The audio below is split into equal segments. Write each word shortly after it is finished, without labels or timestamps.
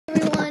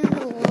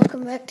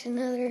welcome back to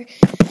another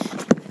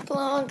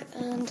vlog.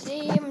 And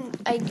today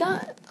I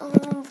got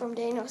home from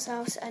Daniel's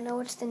house. I know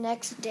it's the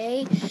next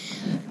day,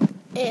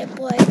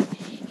 but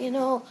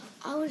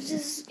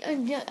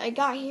I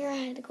got here, I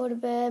had to go to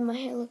bed. My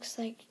hair looks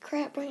like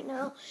crap right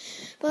now,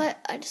 but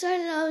I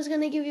decided I was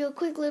going to give you a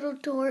quick little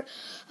tour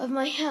of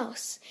my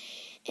house.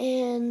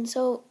 And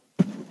so,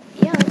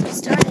 yeah, let's get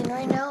started.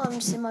 Right now, I'm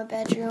just in my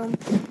bedroom,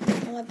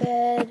 on my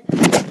bed,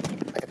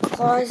 with a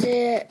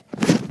closet,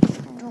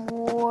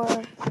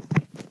 drawer,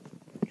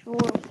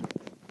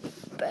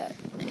 bed.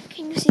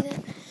 Can you see that?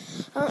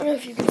 I don't know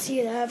if you can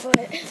see that, but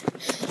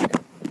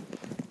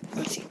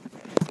let's see.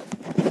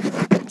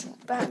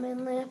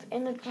 Batman lamp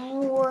in a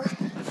drawer.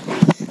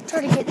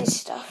 Try to get this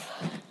stuff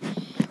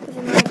with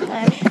an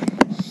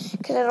iPad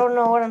because I don't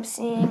know what I'm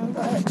seeing,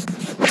 but it's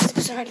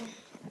exciting.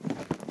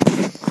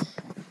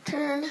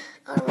 Turn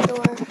on the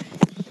door.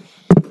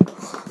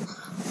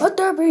 Let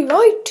there be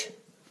light.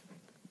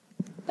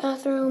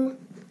 Bathroom.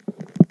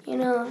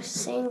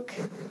 Sink.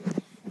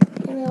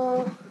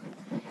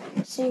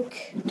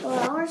 Sink. Door.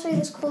 I want to show you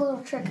this cool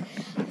little trick.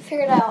 I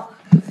figured it out.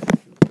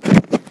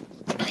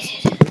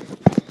 Place it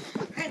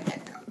right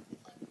there.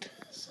 Look to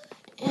the side.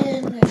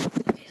 And look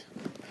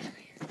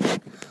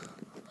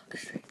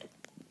straight.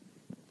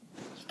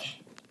 Okay.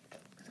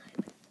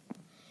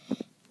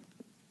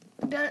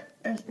 Got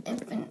an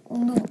infinite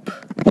loop.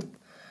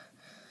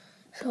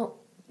 So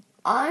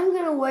I'm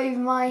gonna wave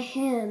my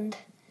hand,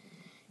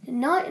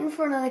 not in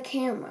front of the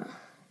camera,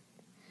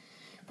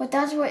 but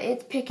that's what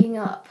it's picking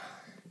up.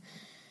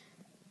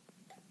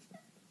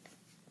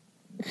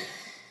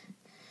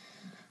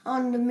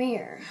 On the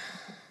mirror.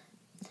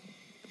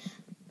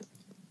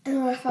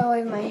 And if I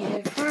wave my hand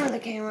in front of the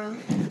camera,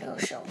 it'll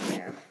show up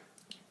there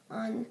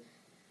on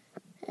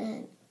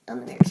the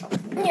mirror. So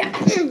yeah,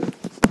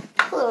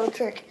 a little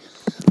trick.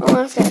 When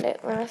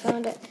I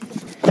found it.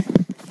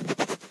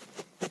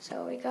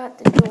 So we got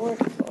the door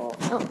to go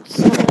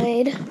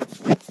outside.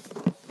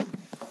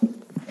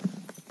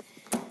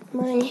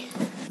 My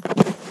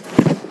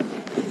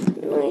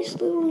nice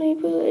little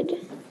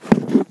neighborhood.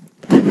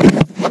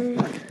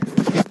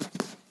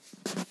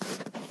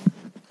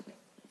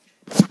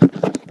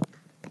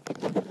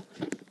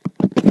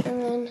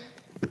 And then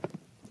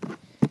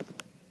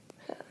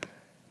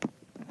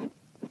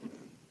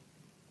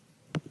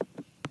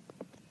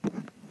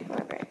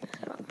my brain.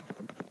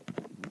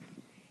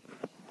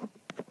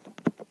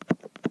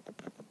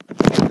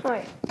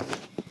 Alright.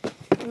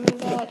 And we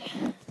got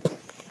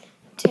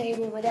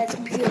table, my dad's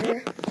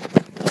computer.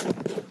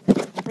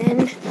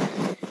 And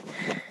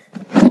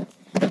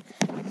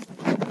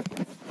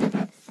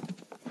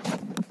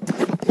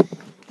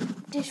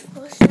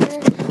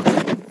dishwasher,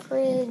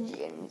 fridge,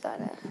 and we got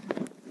a,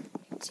 you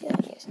can see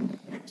that, yes,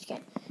 you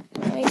can.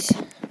 Nice,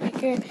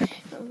 maker,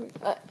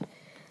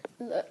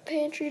 the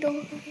pantry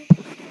door.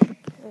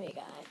 And we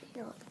got,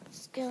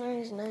 counter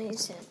is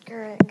nice, and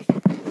Greg,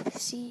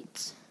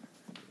 seats,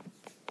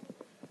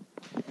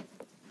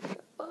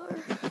 bar,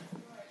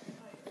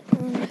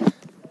 and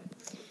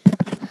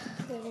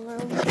living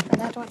room. My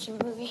dad's watching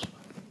a movie.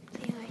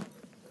 Say hi.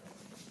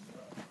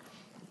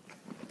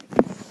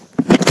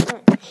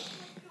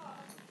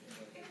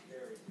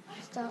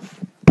 Stuff.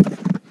 I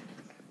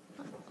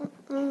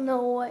don't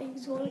know what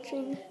he's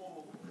watching.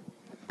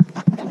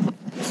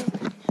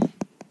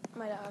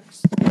 My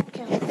dog's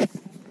counting.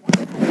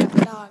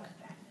 Dog.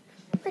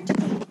 Pretty.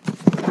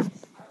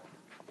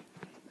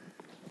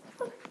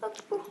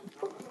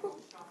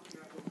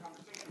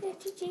 Yeah,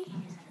 TT.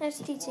 That's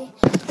TT.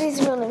 His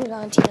real name is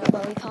Valentino,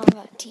 but we call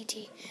him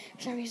TT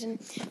for some reason.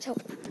 So,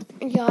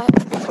 we got,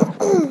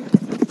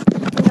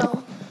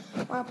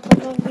 while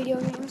playing video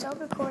games, I'll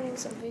be recording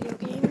some video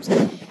games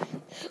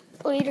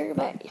later,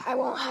 but I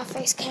won't have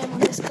face cam on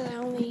this because I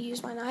only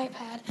use my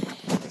iPad.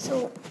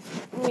 So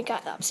we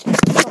got the upstairs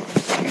to go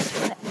upstairs,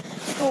 but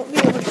I won't be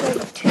able to show you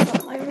two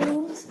of my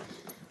rooms,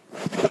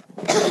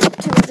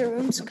 two of the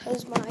rooms,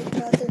 because my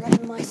brother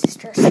and my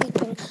sister are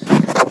sleeping.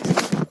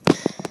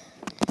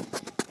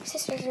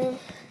 Sister's room,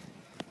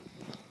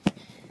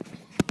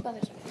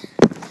 brother's room.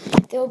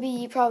 They'll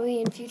be probably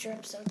in future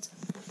episodes.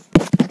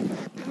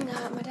 And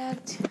my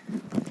dad's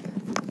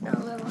a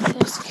little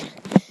desk.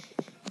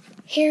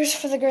 Here's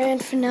for the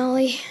grand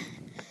finale.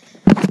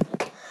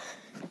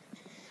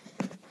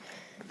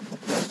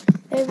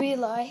 There'll be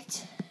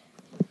light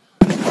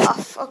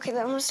off. Okay,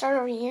 then I'm gonna start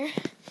over here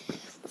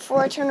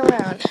before I turn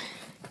around.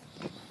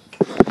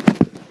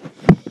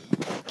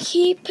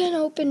 Keep an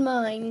open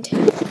mind.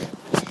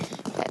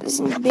 This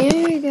is a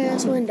big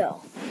ass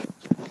window.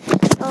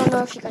 I don't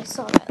know if you guys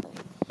saw that.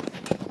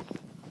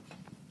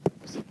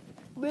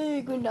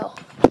 Big window.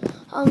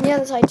 On the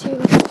other side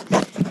too,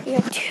 we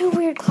have two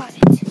weird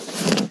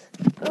closets.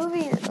 Over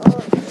here,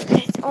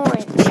 it's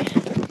orange.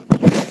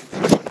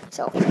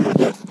 So,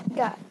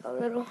 got a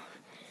little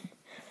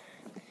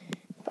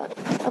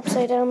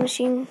upside down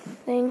machine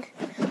thing.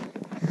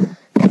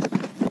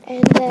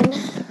 And then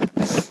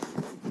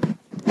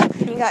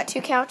you got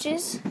two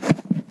couches.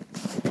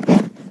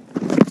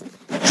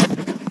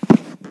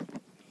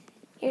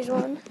 Here's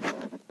one.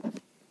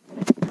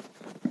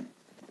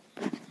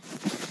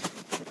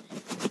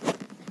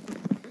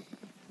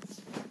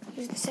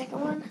 Here's the second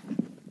one.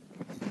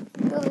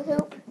 Build a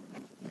hoop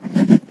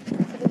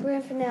for the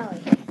grand finale.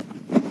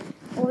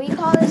 What we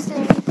call this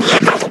thing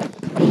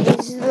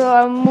is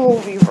the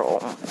movie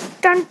room.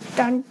 Dun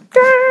dun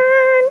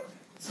dun!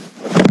 It's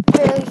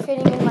barely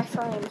fitting in my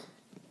frame.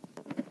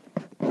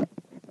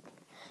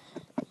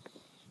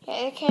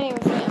 Yeah, it can't even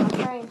fit in my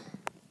frame.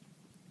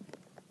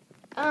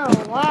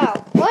 Oh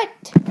wow! What?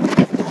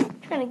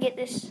 I'm trying to get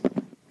this.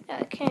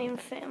 It can't even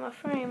fit in my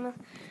frame.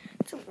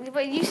 So,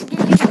 but you should get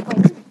this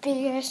like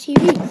big ass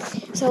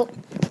TV. So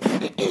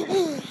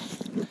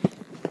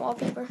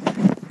wallpaper.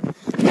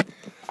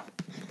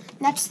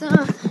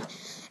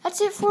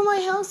 That's it for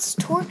my house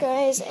tour,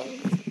 guys.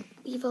 And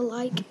leave a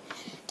like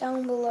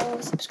down below.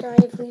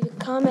 Subscribe. Leave a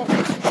comment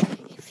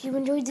if you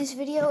enjoyed this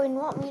video and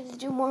want me to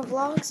do more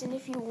vlogs. And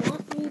if you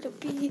want me to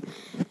be,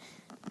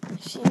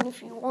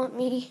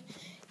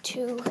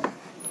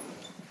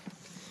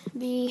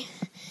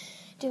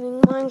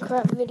 doing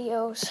Minecraft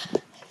videos.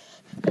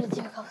 I'm gonna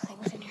do a couple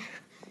things in here.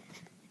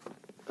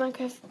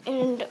 Minecraft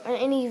and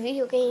any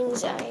video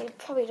games. I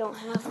probably don't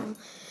have them,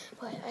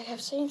 but I have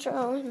Saints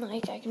Row and I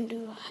can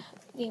do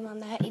a game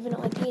on that, even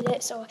though I beat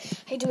it. So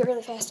I do it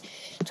really fast.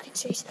 It's a good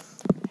series.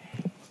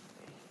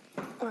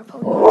 Or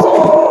Pokemon.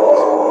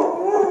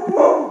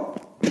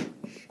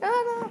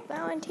 Shut up,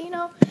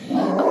 Valentino.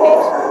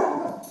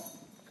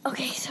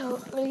 Okay, so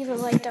leave a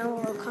like down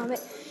below, comment.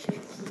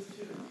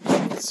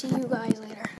 See you guys later.